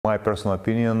My personal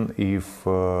opinion, if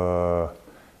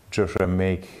Joshua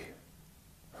make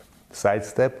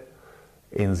sidestep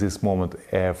in this moment,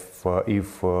 if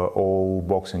all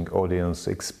boxing audience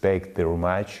expect the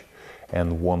rematch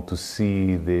and want to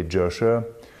see the Joshua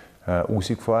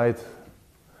Usyk fight,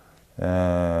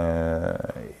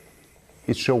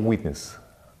 it shows weakness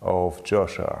of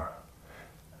Joshua,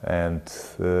 and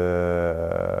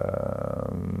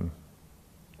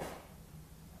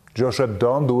Joshua,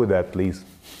 don't do that, please.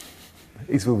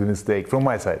 It will be a mistake from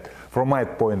my side, from my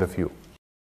point of view.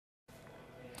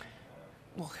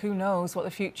 Well, who knows what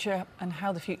the future and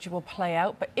how the future will play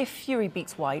out. But if Fury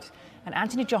beats White and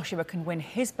Anthony Joshua can win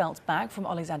his belt back from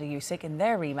Oleksandr Usyk in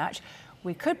their rematch,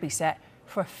 we could be set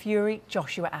for a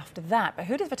Fury-Joshua after that. But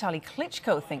who does Vitali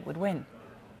Klitschko think would win?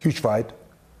 Huge fight.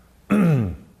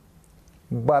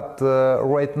 But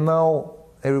right now,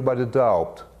 everybody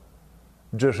doubt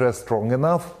Joshua is strong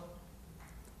enough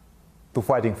to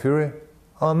fighting Fury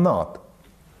or not.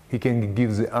 He can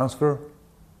give the answer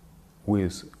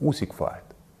with Usyk fight.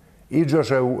 If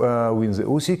Joshua wins the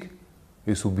Usyk,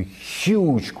 this will be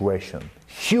huge question,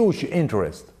 huge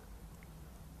interest.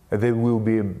 There will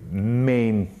be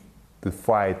main the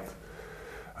fight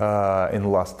in the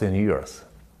last 10 years.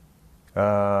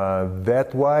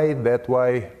 That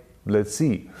why, let's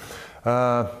see.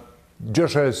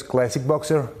 Joshua is classic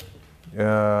boxer.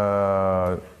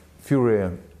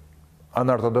 Fury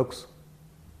unorthodox,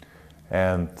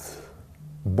 and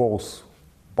both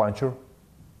puncher,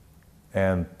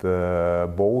 and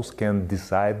both can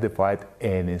decide the fight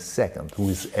any second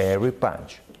with every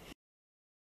punch.